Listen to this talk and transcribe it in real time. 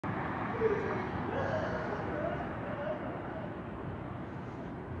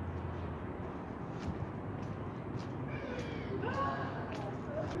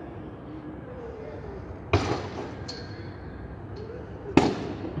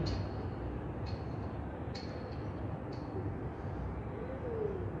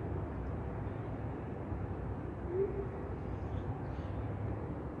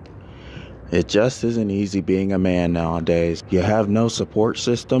It just isn't easy being a man nowadays. You have no support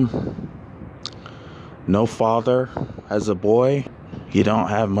system, no father as a boy. You don't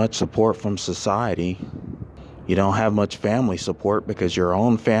have much support from society. You don't have much family support because your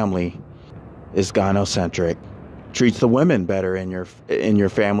own family is gynocentric. Treats the women better in your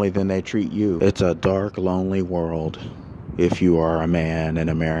family than they treat you. It's a dark, lonely world if you are a man in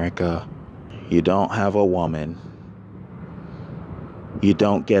America. You don't have a woman. You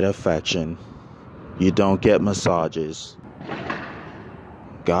don't get affection. You don't get massages.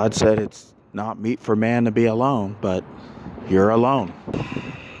 God said it's not meet for man to be alone, but you're alone.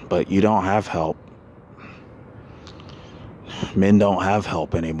 But you don't have help. Men don't have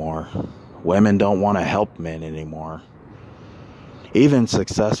help anymore. Women don't want to help men anymore. Even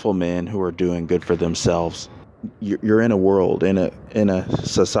successful men who are doing good for themselves. You're in a world, in a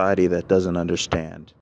society that doesn't understand.